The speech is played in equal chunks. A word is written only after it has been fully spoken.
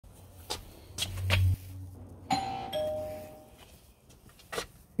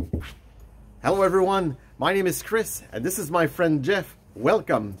Hello everyone, my name is Chris and this is my friend Jeff.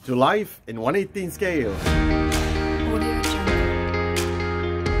 Welcome to Life in 1/18 Scale.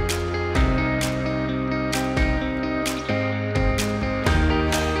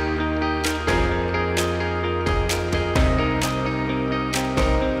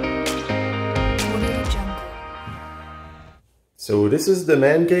 So this is the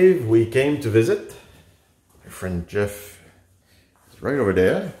man cave we came to visit. My friend Jeff is right over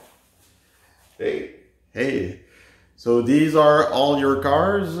there. Hey. So these are all your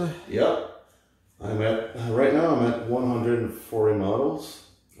cars? Yep. Right now I'm at 140 models.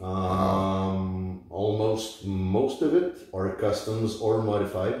 Almost most of it are customs or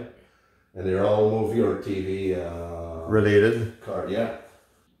modified, and they're all movie or TV related. Yeah.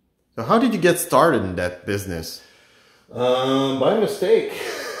 So how did you get started in that business? By mistake.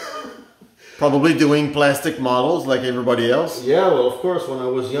 Probably doing plastic models like everybody else? Yeah, well, of course, when I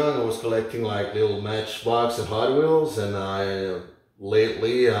was young, I was collecting like little Matchbox and Hot Wheels, and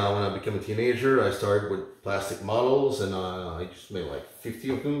lately, when I became a teenager, I started with plastic models, and I just made like 50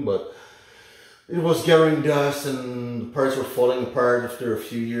 of them, but it was gathering dust, and the parts were falling apart after a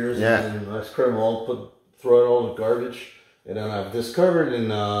few years, and I scrap them all, throw out all the garbage, and then I've discovered in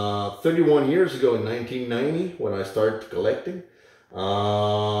 31 years ago, in 1990, when I started collecting,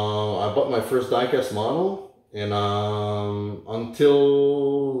 I bought my first diecast model, and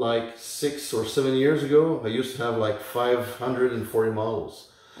until like 6 or 7 years ago, I used to have like 540 models.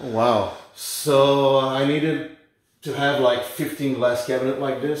 Oh, wow. So I needed to have like 15 glass cabinet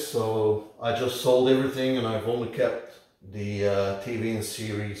like this, so I just sold everything, and I've only kept the TV and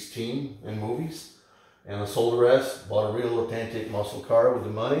series team and movies, and I sold the rest, bought a real authentic muscle car with the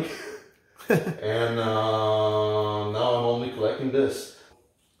money. And now I'm only collecting this.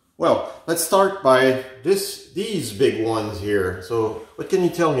 Well, let's start by these big ones here. So what can you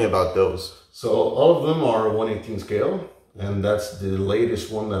tell me about those? So all of them are 1/18 scale, and that's the latest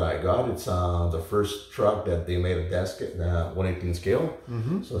one that I got. It's the first truck that they made a desk at 1/18 scale.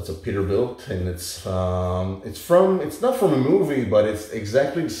 So it's a Peterbilt, and it's not from a movie, but it's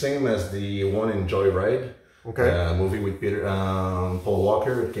exactly the same as the one in Joyride. Okay. A movie with Paul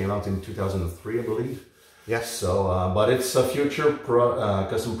Walker. It came out in 2003, I believe. Yes. So, but it's a future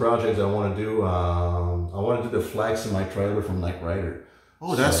custom project I want to do. I want to do the flags in my trailer from Knight Rider.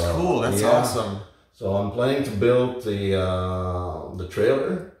 Oh, that's cool. That's awesome. So I'm planning to build the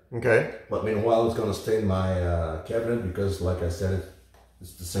trailer. Okay. But meanwhile, it's gonna stay in my cabinet because, like I said,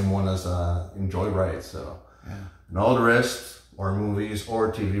 it's the same one as in Joyride. So, and all the rest are movies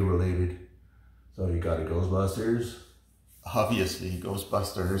or TV related. So you got the Ghostbusters. Obviously,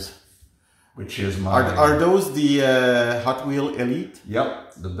 Ghostbusters. Which is my... Are those the Hot Wheel Elite? Yep,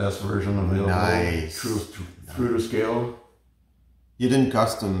 the best version available. Nice. True to scale. You didn't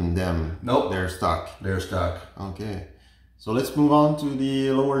custom them? Nope. They're stock? They're stock. Okay. So let's move on to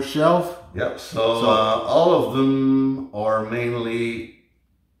the lower shelf. Yep, so all of them are mainly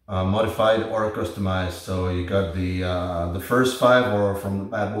modified or customized. So you got the first 5 are from the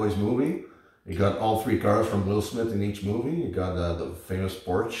Bad Boys movie. You got all 3 cars from Will Smith in each movie. You got the famous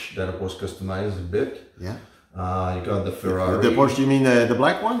Porsche that was customized a bit. Yeah. You got the Ferrari. The Porsche, you mean the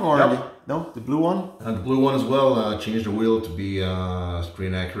black one or no? The blue one? The blue one as well. Changed the wheel to be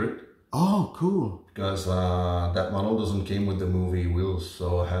screen accurate. Oh, cool. Because that model doesn't came with the movie wheels, so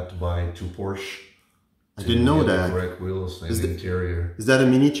I had to buy 2 Porsche. I didn't know that. The correct wheels and the interior. Is that a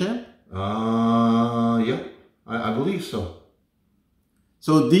mini champ? Yeah, I believe so.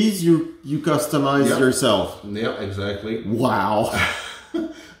 So these you customized yourself? Yeah, exactly. Wow.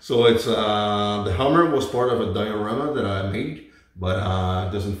 So it's the Hummer was part of a diorama that I made, but it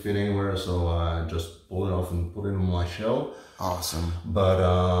doesn't fit anywhere, so I just pulled it off and put it on my shell. Awesome. But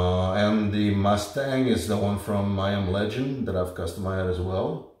and the Mustang is the one from I Am Legend that I've customized as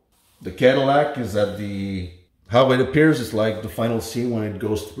well. The Cadillac is at how it appears is like the final scene when it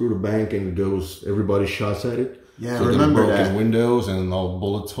goes through the bank and everybody shots at it. Yeah, so I remember broken that. Windows and all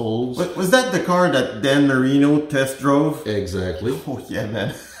bullet holes. Was that the car that Dan Marino test drove? Exactly. Oh yeah,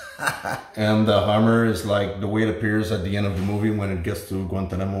 man. And the Hummer is like the way it appears at the end of the movie when it gets to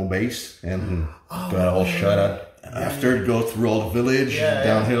Guantanamo base and got all shot at. After it goes through all the village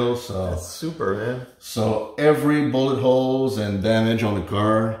downhill. So that's super, man. So every bullet holes and damage on the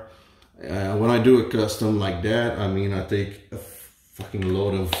car. When I do a custom like that, I mean I take a fucking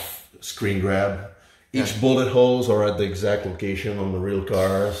load of screen grab. Each bullet holes are at the exact location on the real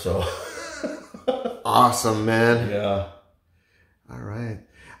car, so... Awesome, man. Yeah. All right.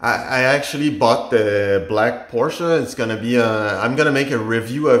 I actually bought the black Porsche. It's gonna be I'm gonna make a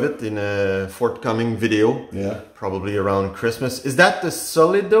review of it in a forthcoming video. Yeah. Probably around Christmas. Is that the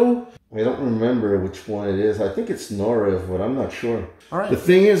Solido? I don't remember which one it is. I think it's Norif, but I'm not sure. All right. The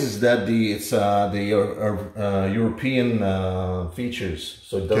thing is that it's the European features,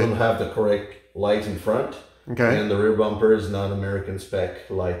 so it doesn't have the correct lights in front. Okay. And the rear bumper is not American spec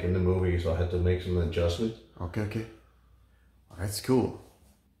like in the movie, so I had to make some adjustment. Okay, okay. That's cool.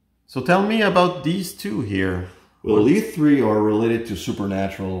 So tell me about these two here. Well, these three are related to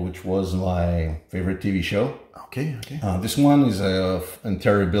Supernatural, which was my favorite TV show. Okay, okay. This one is a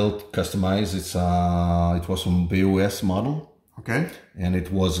interior built, customized. It was from BOS model. Okay. And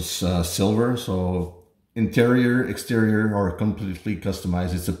it was silver, so interior, exterior are completely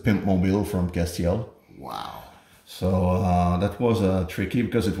customized. It's a pimp mobile from Castiel. Wow. So that was tricky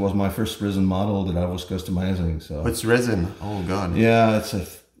because it was my first resin model that I was customizing. So it's resin. Oh God. Yeah,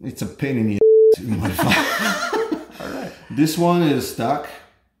 it's a pain in the to modify. This one is stock,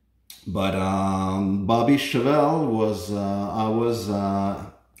 but Bobby Chevelle was I was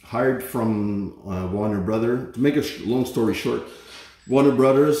hired from Warner Brothers. To make a long story short, Warner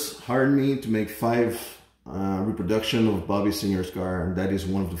Brothers hired me to make 5 reproduction of Bobby Singer's car, and that is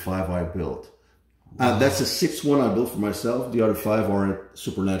one of the 5 I built. That's the 6th one I built for myself. The other 5 are at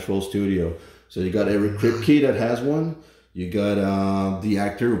Supernatural Studio. So you got every crib key that has one. You got the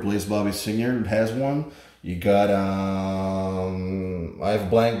actor who plays Bobby Singer that has one. You got, I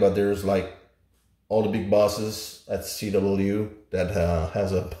have blank, but there's like all the big bosses at CW that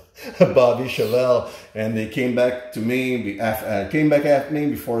has a Bobby Chevelle, and they came back to me, came back at me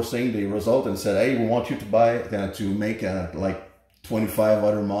before seeing the result and said, hey, we want you to buy, to make like 25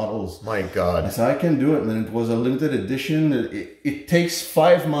 other models. My God. I said, I can do it. And it was a limited edition. It takes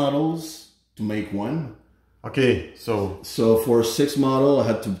 5 models to make one. Okay, so for 6 model, I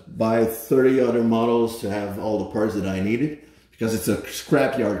had to buy 30 other models to have all the parts that I needed because it's a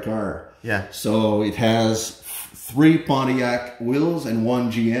scrapyard car. Yeah. So it has 3 Pontiac wheels and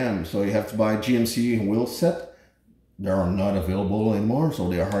 1 GM. So you have to buy GMC wheel set. They are not available anymore, so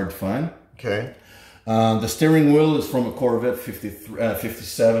they are hard to find. Okay. The steering wheel is from a Corvette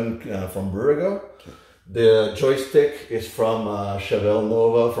 57 from Burrigo. The joystick is from Chevelle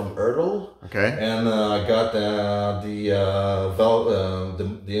Nova from Erdl. Okay. And I got the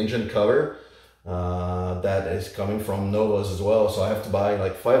engine cover that is coming from Novas as well. So I have to buy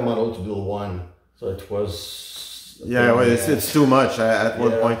like 5 models to build one. So it was... Yeah, well, it's too much. At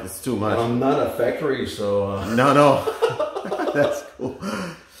one point, it's too much. I'm not a factory, so... No. That's cool.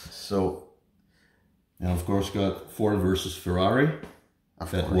 So... And of course got Ford versus Ferrari.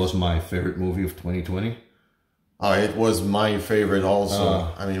 That was my favorite movie of 2020. Oh, it was my favorite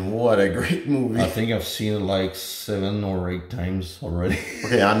also. I mean, what a great movie. I think I've seen it like 7 or 8 times already.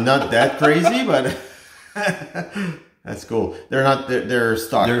 Okay, I'm not that crazy, but that's cool. They're not, they're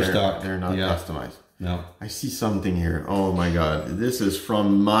stock. They're stock. They're not customized. No. I see something here. Oh my God. This is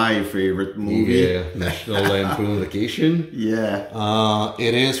from my favorite movie. Yeah, National Lampoon Vacation. Yeah.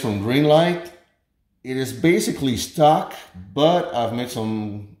 It is from Greenlight. It is basically stock, but I've made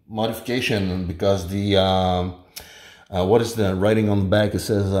some modification because the what is the writing on the back? It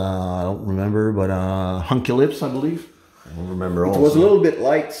says I don't remember, but Hunky Lips, I believe. I don't remember. It was a little bit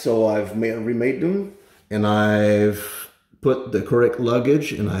light, so I've remade them, and I've put the correct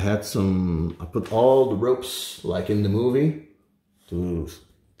luggage, and I put all the ropes like in the movie, so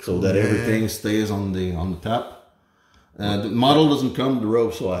that everything stays on the top. The model doesn't come with the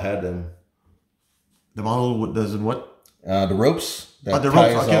ropes, so I had them. The model does it what? The ropes that the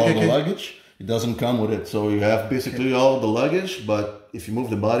ties ropes. the luggage. It doesn't come with it, so you have basically all the luggage. But if you move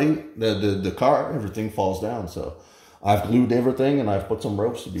the body, the car, everything falls down. So I've glued everything, and I've put some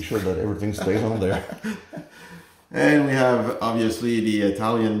ropes to be sure that everything stays on there. And we have obviously the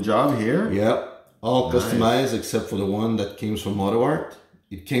Italian job here. Yep, all customized except for the one that came from Auto Art.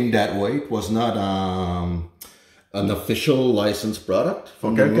 It came that way. It was not an official licensed product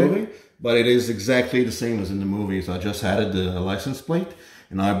from the movie. But it is exactly the same as in the movie. So I just added the license plate,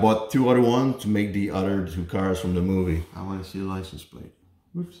 and I bought 2 other ones to make the other 2 cars from the movie. I want to see the license plate.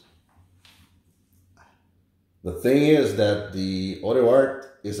 Whoops. The thing is that the Auto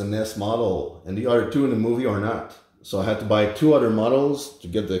Art is an S model, and the other 2 in the movie are not. So I had to buy 2 other models to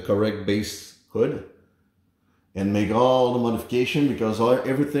get the correct base hood and make all the modification because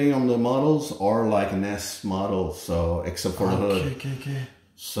everything on the models are like an S model, so except for the hood. Okay.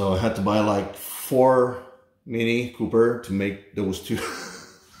 So I had to buy like 4 Mini Cooper to make those 2.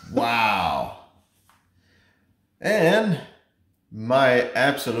 Wow. And my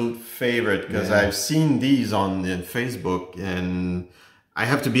absolute favorite, because I've seen these on Facebook, and I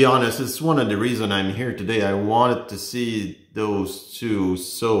have to be honest, it's one of the reasons I'm here today. I wanted to see those 2.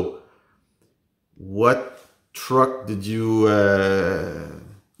 So what truck did you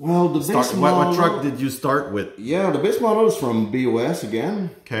Well, the base model... What truck did you start with? Yeah, the base model is from BOS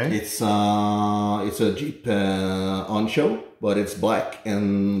again. Okay. It's a Jeep on-show, but it's black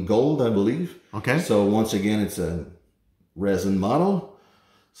and gold, I believe. Okay. So once again, it's a resin model.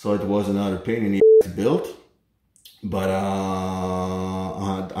 So it was another pain in the ass to build. But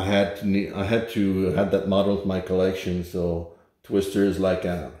I had to have that model in my collection. So Twister is like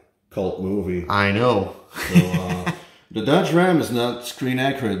a cult movie. I know. So, the Dodge Ram is not screen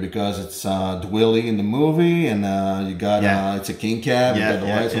accurate because it's Dwelly in the movie, and you got it's a king cab. You got the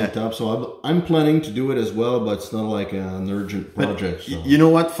lights on top. So I'm planning to do it as well, but it's not like an urgent project. So. You know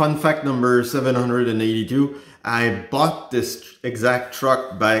what? Fun fact number 782. I bought this exact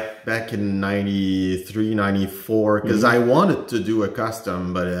truck back in 93, 94 because I wanted to do a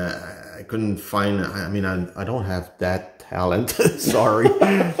custom, but I couldn't find. I mean, I don't have that talent. Sorry.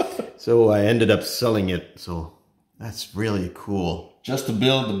 So I ended up selling it. So. That's really cool. Just to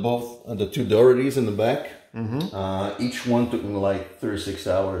build the two Dorothys in the back, each one took me like 36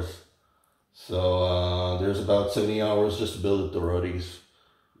 hours. So there's about 70 hours just to build the Dorothys.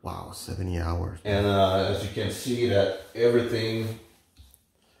 Wow, 70 hours. And as you can see, that everything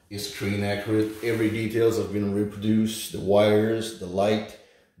is screen accurate. Every details have been reproduced. The wires, the light,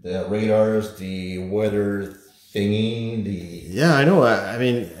 the radars, the weather thingy, yeah, I know. I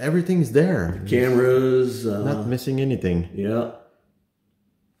mean, everything's there. Cameras, not missing anything. Yeah.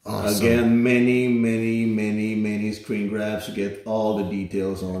 Awesome. Again, many screen grabs to get all the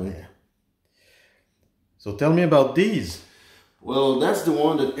details on it. So tell me about these. Well, that's the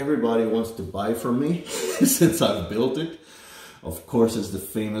one that everybody wants to buy from me since I've built it. Of course, it's the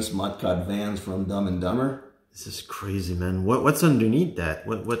famous Mudcut vans from Dumb and Dumber. This is crazy, man. What's underneath that?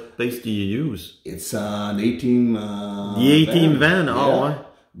 What base do you use? It's an 18 the 18 van. Oh, yeah.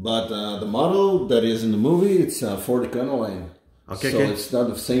 But the model that is in the movie, it's a Ford Econoline. Okay, so it's not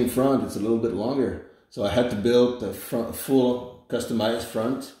the same front. It's a little bit longer. So I had to build a full customized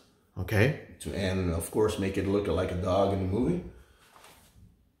front. Okay. And of course, make it look like a dog in the movie.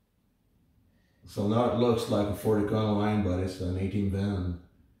 So now it looks like a Ford Econoline, but it's an 18 van.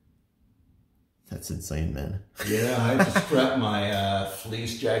 That's insane, man. Yeah, I had to scrap my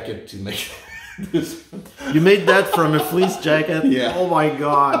fleece jacket to make this. You made that from a fleece jacket? Yeah. Oh my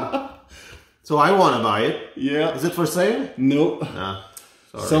God. So I want to buy it. Yeah. Is it for sale? Nope. Nah.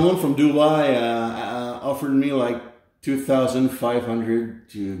 Sorry. Someone from Dubai offered me like 2,500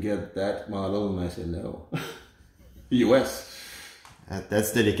 to get that model, and I said no. US.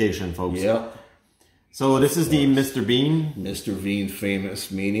 That's dedication, folks. Yeah. So this is the Mr. Bean. Mr. Bean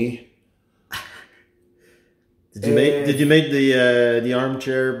famous Mini. Did you make the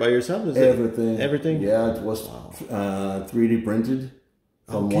armchair by yourself? Is everything. Everything? Yeah, it was 3D printed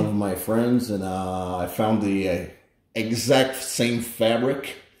from one of my friends, and I found the exact same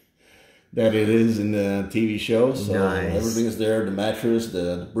fabric that it is in the TV show. So nice. Everything is there: the mattress,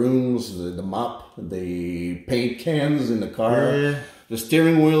 the brooms, the mop, the paint cans in the car. Yeah. The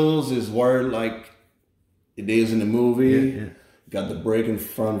steering wheels is wired like it is in the movie. Yeah. Got the brake in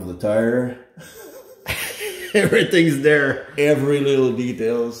front of the tire. Everything's there. Every little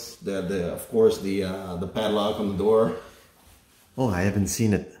details. Of course, the padlock on the door. Oh, I haven't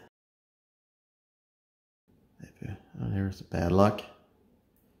seen it. Oh, there's the padlock.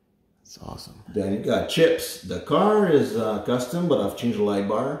 That's awesome. Then you got chips. The car is custom, but I've changed the light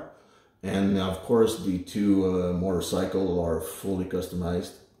bar. And of course, the two motorcycles are fully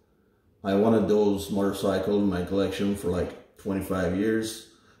customized. I wanted those motorcycles in my collection for like 25 years.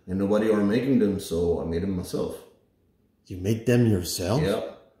 And nobody are making them, so I made them myself. You made them yourself?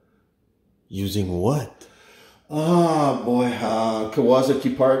 Yep. Using what? Oh boy,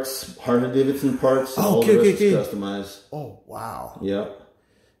 Kawasaki parts, Harley-Davidson parts, all the rest is customized. Oh wow. Yep.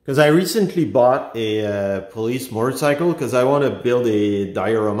 Because I recently bought a police motorcycle because I want to build a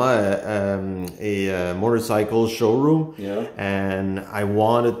diorama, a motorcycle showroom. Yeah. And I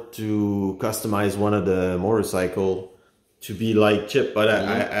wanted to customize one of the motorcycle to be like Chip, but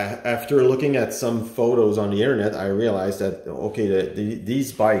after looking at some photos on the internet, I realized that okay,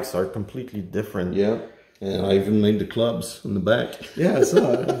 these bikes are completely different. Yeah, and I even made the clubs in the back. Yeah, I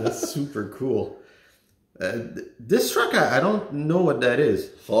saw that. That's super cool. This truck, I don't know what that is.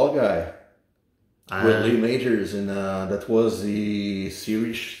 Fall Guy. With Lee Majors, and that was the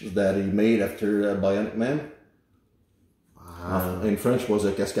series that he made after Bionic Man. In French was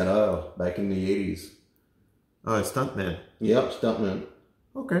a cascadeur back in the 80s. Oh, it's Stuntman. Yep, Stuntman.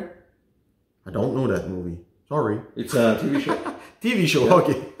 Okay. I don't know that movie. Sorry. It's a TV show. TV show, yep.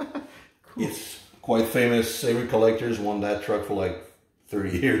 Okay. Cool. It's quite famous. Every collector's won that truck for like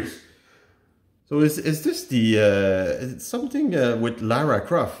 30 years. So is this the it's something with Lara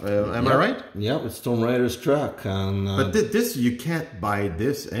Croft? Am I right? Yeah, it's Tomb Raider's truck. And, but this you can't buy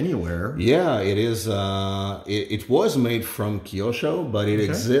this anywhere. Yeah, it is. It was made from Kyosho, but it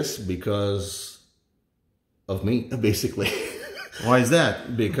exists because of me, basically. Why is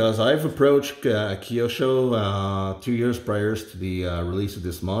that? Because I've approached Kyosho 2 years prior to the release of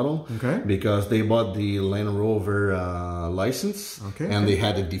this model. Okay. Because they bought the Land Rover license. Okay. And they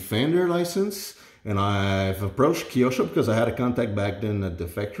had a Defender license. And I've approached Kyosho because I had a contact back then at the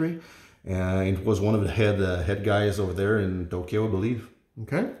factory. It was one of the head guys over there in Tokyo, I believe.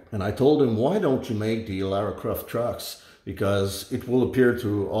 Okay. And I told him, why don't you make the Lara Croft trucks? Because it will appeal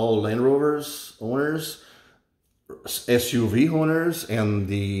to all Land Rovers owners, SUV owners, and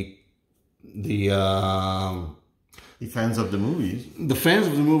the fans of the movies. The fans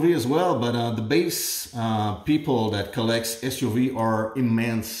of the movie as well, but the base people that collects SUV are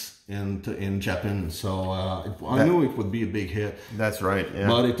immense in Japan, so I knew it would be a big hit. That's right, yeah.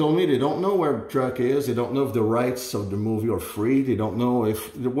 But they told me they don't know where the truck is, they don't know if the rights of the movie are free, they don't know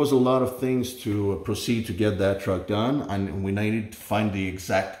if there was a lot of things to proceed to get that truck done, and we needed to find the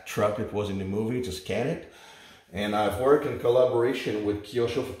exact truck that was in the movie to scan it. And I've worked in collaboration with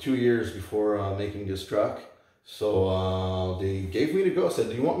Kyosho for 2 years before making this truck. So they gave me the go. I said,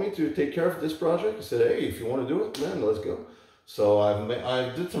 do you want me to take care of this project? I said, hey, if you want to do it, then let's go. So I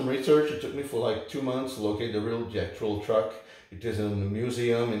did some research. It took me for like 2 months to locate the actual truck. It is in a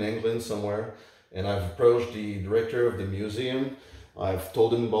museum in England somewhere. And I've approached the director of the museum. I've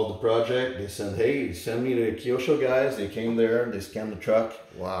told them about the project. They said, hey, send me the Kyosho guys. They came there, they scanned the truck.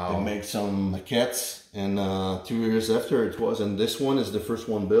 Wow. They made some maquettes. And 2 years after it was, and this one is the first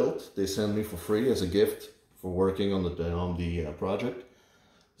one built. They sent me for free as a gift for working on the project.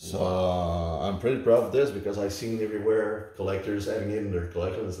 So I'm pretty proud of this because I've seen everywhere collectors having it in their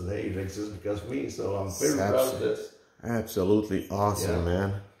collection and said, hey, it exists because of me. So I'm very proud of this. Absolutely awesome,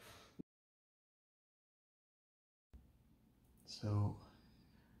 man. So,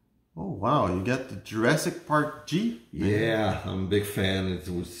 oh wow, you got the Jurassic Park Jeep? Yeah, I'm a big fan. It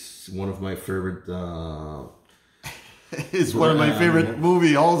was one of my favorite. It's one of my favorite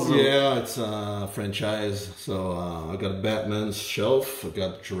movie also. Yeah, it's a franchise. So I got Batman's shelf. I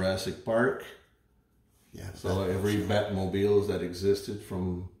got Jurassic Park. Yeah. So every Batmobiles that existed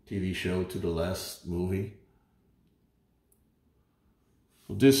from TV show to the last movie.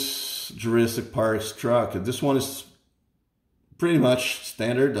 So this Jurassic Park's truck. This one is pretty much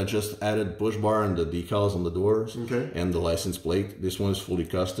standard. I just added push bar and the decals on the doors and the license plate. This one is fully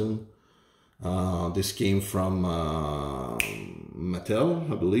custom. This came from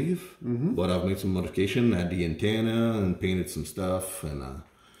Mattel, I believe, but I've made some modification, added the antenna and painted some stuff. And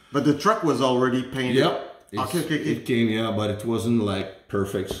but the truck was already painted? Yep. Okay. It came, yeah, but it wasn't like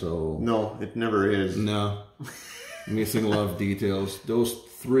perfect, so... No, it never is. No. Missing a lot of details. Those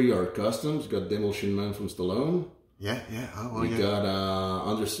 3 are customs. Got Demolition Man from Stallone. Yeah. We got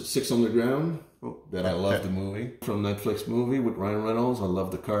Under 6 Underground. That I love the movie. From Netflix movie with Ryan Reynolds. I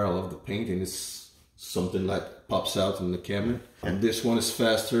love the car, I love the paint, and it's something that pops out in the cabinet. And this one is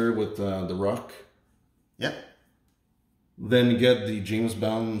faster with The Rock. Yeah. Then you get the James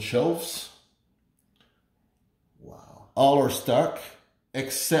Bond shelves. Wow. All are stock,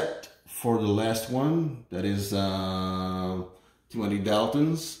 except for the last one. That is Timothy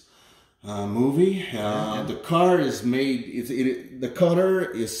Dalton's movie. The car is made, the color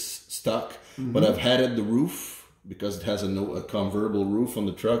is stock, but I've added the roof because it has a convertible roof on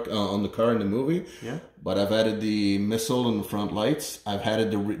the truck, on the car in the movie. Yeah. But I've added the missile and the front lights. I've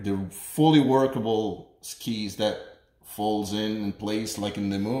added the fully workable skis that folds in place like in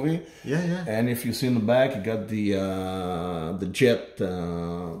the movie. Yeah. And if you see in the back, you got the jet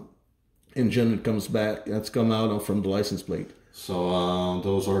engine that comes back. That's come out from the license plate. So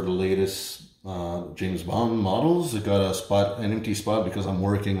those are the latest James Bond models. I got an empty spot because I'm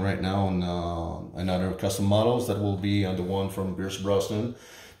working right now on another custom models that will be on the one from Pierce Brosnan,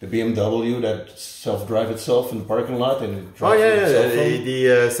 the BMW that self-drive itself in the parking lot and it drives itself.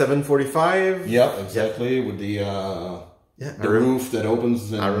 The 745. Yeah, exactly, with the roof that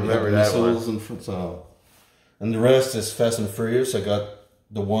opens and I remember that missiles in front. So, and the rest is Fast and Furious. I got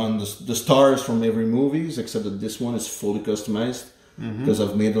the stars from every movies, except that this one is fully customized because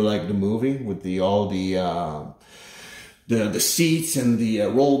I've made it like the movie with all the seats and the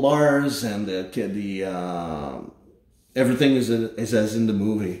roll bars and the everything is as in the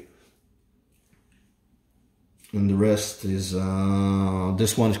movie. And the rest is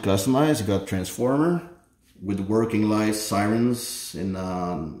this one is customized. I got Transformer with working lights, sirens, and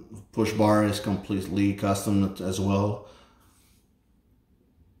push bar is completely custom as well.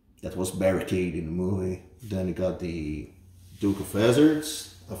 that was barricade in the movie. Then you got the Duke of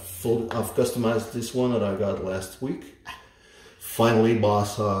Hazards. I've customized this one that I got last week. Finally,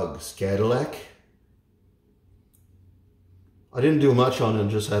 Boss Hogg's Cadillac. I didn't do much on it,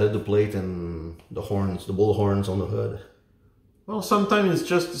 just added the plate and the horns, the bull horns on the hood. Well, sometimes it's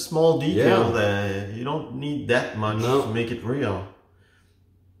just a small detail that you don't need that much to make it real.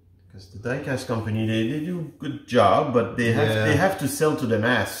 Because the diecast company, they do a good job, but they have to sell to the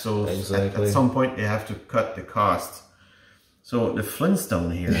mass. So at some point they have to cut the cost. So the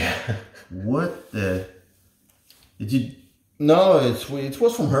Flintstone here, what the? Did you? No, it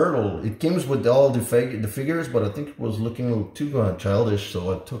was from Hurdle. It came with all the figures, but I think it was looking a little too childish,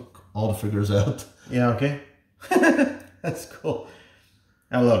 so I took all the figures out. Yeah, okay. That's cool.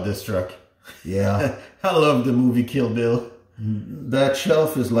 I love this truck. Yeah. I love the movie Kill Bill. That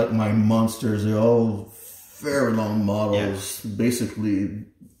shelf is like my monsters. They're all very long models. Yeah. Basically,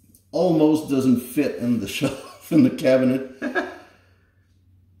 almost doesn't fit in the shelf, in the cabinet.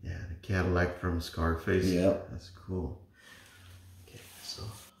 Yeah, the Cadillac from Scarface. Yeah. That's cool. So,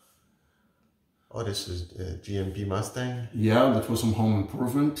 oh, this is the GMP Mustang? Yeah, that was some home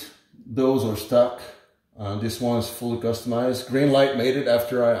improvement. Those are stock. This one is fully customized. Greenlight made it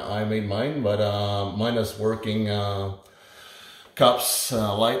after I made mine, but mine is working cops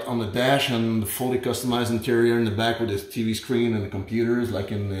light on the dash and the fully customized interior in the back with this TV screen and the computers like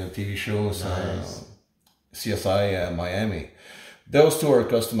in the TV shows. Nice. CSI Miami. Those two are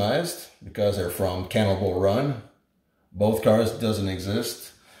customized because they're from Cannibal Run. Both cars doesn't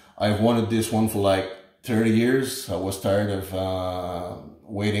exist. I've wanted this one for like 30 years. I was tired of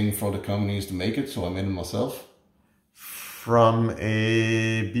waiting for the companies to make it, so I made it myself. From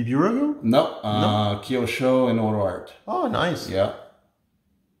a BB Rugo? No, Kyosho and Auto Art. Oh, nice. Yeah.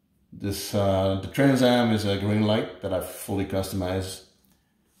 This the Trans Am is a Greenlight that I've fully customized.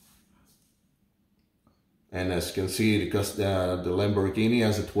 And as you can see, the Lamborghini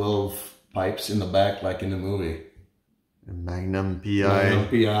has 12 pipes in the back, like in the movie. The Magnum PI. Magnum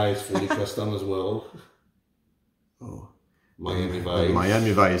PI is fully custom as well. Oh, Miami Vice. The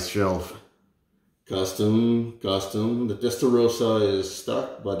Miami Vice shelf. Custom. The Testarossa is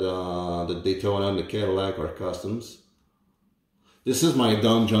stock, but the Daytona and the Cadillac are customs. This is my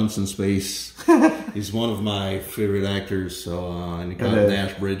Don Johnson space. He's one of my favorite actors. So and he got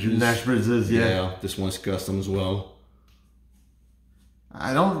Nash Bridges. Nash Bridges, yeah. Yeah, this one's custom as well.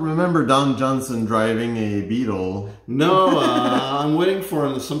 I don't remember Don Johnson driving a Beetle. No, I'm waiting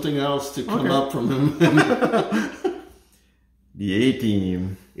for something else to come up from him. The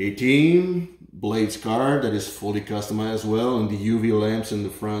A-Team. A-Team, Blade's car that is fully customized as well, and the UV lamps in the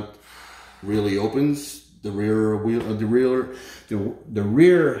front really opens. The rear wheel, the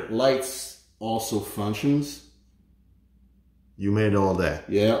rear lights also functions. You made all that.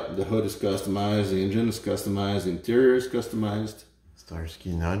 Yeah, the hood is customized, the engine is customized, the interior is customized.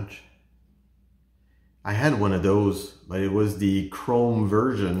 Starsky Nudge. I had one of those, but it was the chrome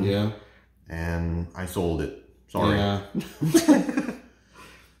version. Yeah. And I sold it. Sorry. Yeah.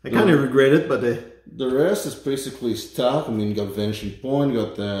 I kind of regret it, but the rest is basically stock. I mean, you got Vanishing Point, you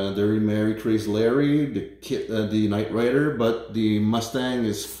got the Dirty Mary, Crazy Larry, the Knight Rider, but the Mustang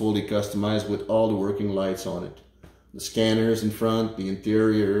is fully customized with all the working lights on it. The scanners in front, the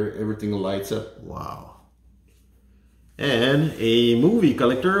interior, everything lights up. Wow. And a movie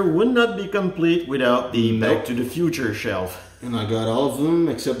collector would not be complete without the Back to the Future shelf. And I got all of them,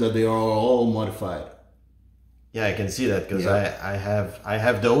 except that they are all modified. Yeah, I can see that because I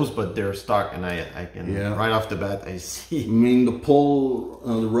have those, but they're stock, and I can right off the bat I see. I mean, the pole,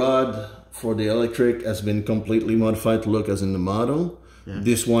 the rod for the electric has been completely modified to look as in the model. Yeah.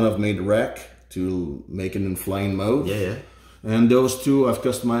 This one I've made rack to make it in flying mode. Yeah. And those two I've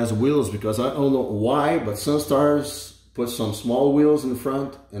customized wheels because I don't know why, but Sunstars put some small wheels in the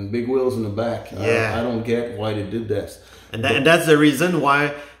front and big wheels in the back. Yeah. I don't get why they did that. And that's the reason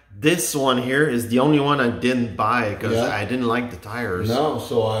why this one here is the only one I didn't buy because I didn't like the tires. No,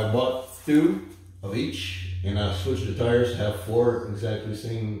 so I bought 2 of each and I switched the tires to have 4 exactly the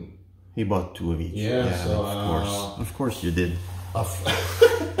same. He bought 2 of each. Yeah, so of course you did.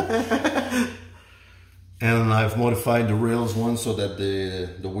 And I've modified the rails one so that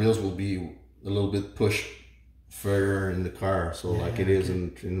the wheels will be a little bit pushed further in the car, so like it is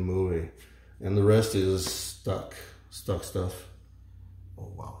in the movie. And the rest is stock stuff.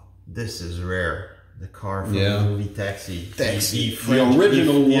 Oh wow, this is rare. The car from the movie Taxi.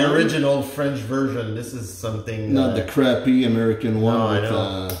 The original French version. This is something not the crappy American one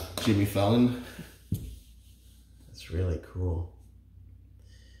with Jimmy Fallon. That's really cool.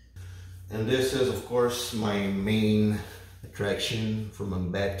 And this is, of course, my main attraction from my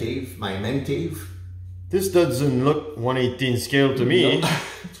bat cave, my man cave. This doesn't look 1/18 scale to me. No,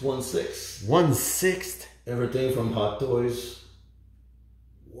 it's 1/6. 1/6. Everything from Hot Toys.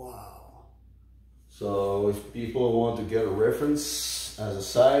 Wow. So if people want to get a reference as a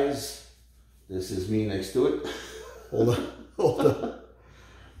size, this is me next to it. Hold on. Hold on.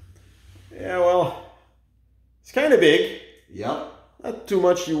 Yeah, well, it's kind of big. Yep. Not too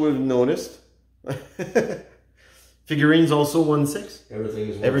much you would have noticed. Figurines also 1/6. Everything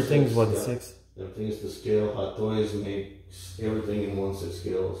is 1/6. Everything's 1/6. Yeah. Everything is to scale. Hot Toys makes everything in 1/6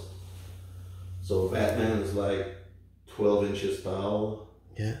 scales. So Batman is like 12 inches tall.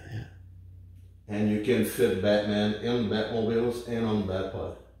 Yeah, yeah. And you can fit Batman in Batmobiles and on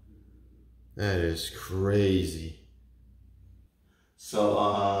Batpod. That is crazy. So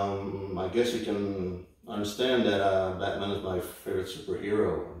I guess you can understand that Batman is my favorite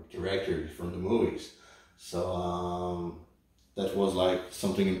superhero character from the movies. So that was like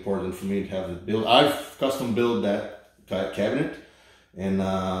something important for me to have it built. I've custom built that cabinet, and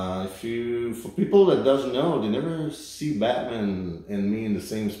for people that doesn't know, they never see Batman and me in the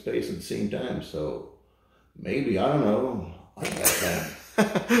same space at the same time. So maybe, I don't know, I'm Batman.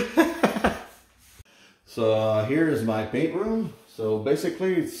 So here is my paint room. So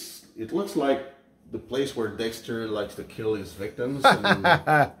basically, it looks like the place where Dexter likes to kill his victims and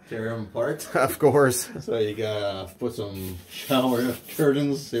tear them apart. Of course. So you gotta put some shower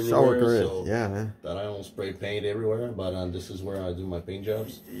curtains everywhere. Shower curtains, so yeah, man. that I don't spray paint everywhere. But this is where I do my paint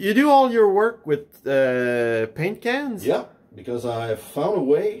jobs. You do all your work with paint cans? Yeah, because I found a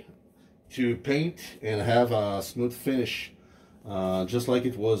way to paint and have a smooth finish, just like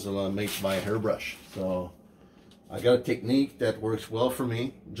it was made by a hairbrush. So I got a technique that works well for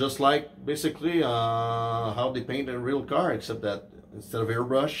me, just like basically how they paint a real car, except that instead of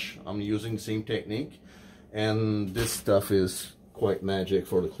airbrush, I'm using the same technique, and this stuff is quite magic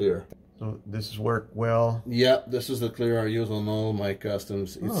for the clear. So this work well? Yeah, this is the clear I use on all my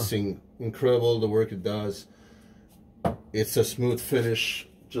customs. It's incredible the work it does. It's a smooth finish,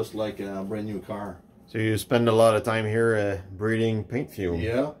 just like a brand new car. So you spend a lot of time here breathing paint fume?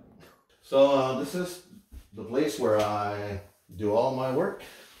 Yeah. So this is the place where I do all my work.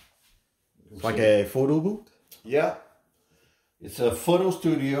 It's like a photo booth? Yeah. It's a photo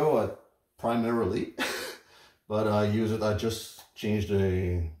studio primarily, but I just changed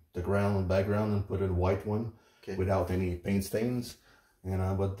the background and put in a white one without any paint stains.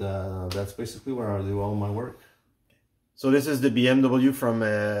 And but that's basically where I do all my work. So this is the BMW from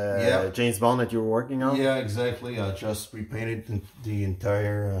James Bond that you were working on? Yeah, exactly. I just repainted the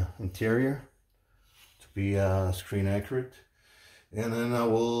entire interior to be screen accurate, and then I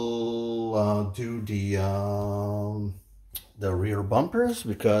will do the rear bumpers,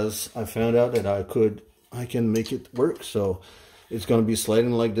 because I found out that I can make it work. So it's gonna be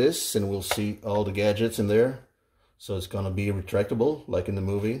sliding like this, and we'll see all the gadgets in there. So it's gonna be retractable, like in the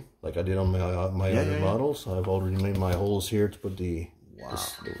movie, like I did on my other models. I've already made my holes here to put the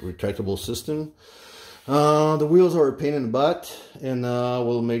retractable system. The wheels are a pain in the butt, and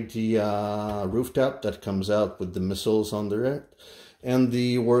we'll make the rooftop that comes out with the missiles under it, and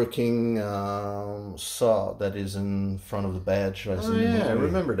the working saw that is in front of the badge. Oh yeah, I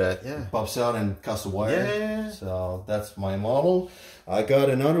remember that. Yeah, it pops out and cuts the wire. Yeah. So that's my model. I got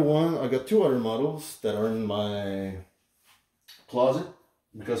another one. I got two other models that are in my closet,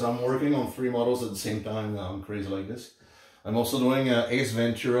 because I'm working on 3 models at the same time. I'm crazy like this. I'm also doing Ace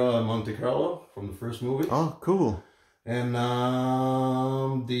Ventura Monte Carlo from the first movie. Oh, cool. And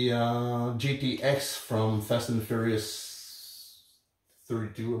the GTX from Fast and Furious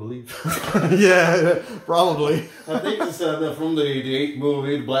 32, I believe. Yeah, probably. I think it's from the 8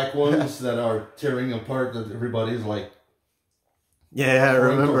 movie, the black ones that are tearing apart, that everybody's like, yeah, I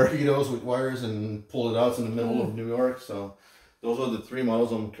remember. Torpedoes with wires and pull it out in the middle of New York. So those are the 3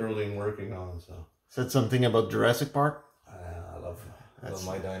 models I'm currently working on. So said something about Jurassic Park? I love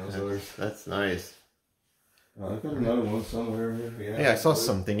my dinosaurs. That's nice. I've got another one somewhere here. Yeah, I saw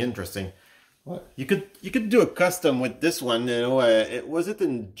something interesting. What? You could do a custom with this one. You know, was it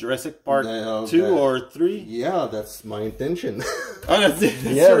in Jurassic Park 2 or 3? Yeah, that's my intention. Oh, that's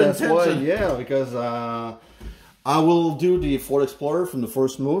your intention. Why. Yeah, because I will do the Ford Explorer from the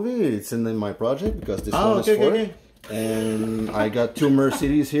first movie. It's in my project, because this one is Ford. Okay. And I got 2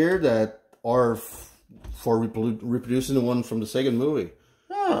 Mercedes here that are for reproducing the one from the second movie.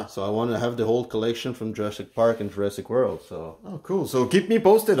 Ah. So I want to have the whole collection from Jurassic Park and Jurassic World. So cool. So keep me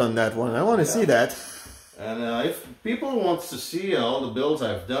posted on that one. I want to see that. And if people want to see all the builds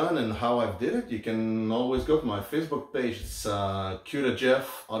I've done and how I did it, you can always go to my Facebook page. It's Cuda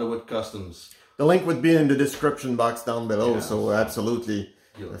Jeff Autowood Customs. the link would be in the description box down below. Yeah. So absolutely.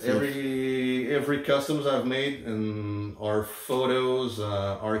 Every customs I've made and our photos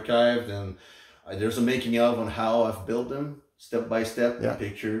archived, and there's a making of on how I've built them step by step,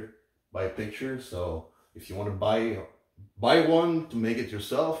 picture by picture. So if you want to buy one to make it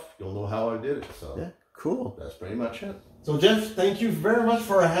yourself, you'll know how I did it. So yeah, cool. That's pretty much it. So Jeff, thank you very much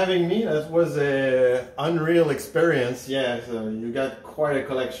for having me. That was a unreal experience. Yeah, so you got quite a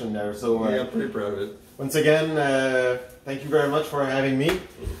collection there. So yeah, I'm pretty proud of it. Once again, thank you very much for having me. It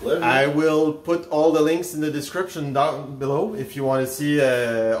was a pleasure. I will put all the links in the description down below if you want to see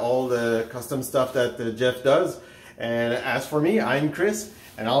all the custom stuff that Jeff does. And as for me, I'm Chris,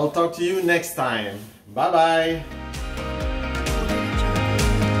 and I'll talk to you next time. Bye-bye.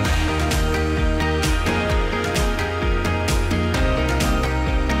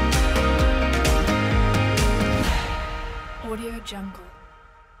 Audio Jungle.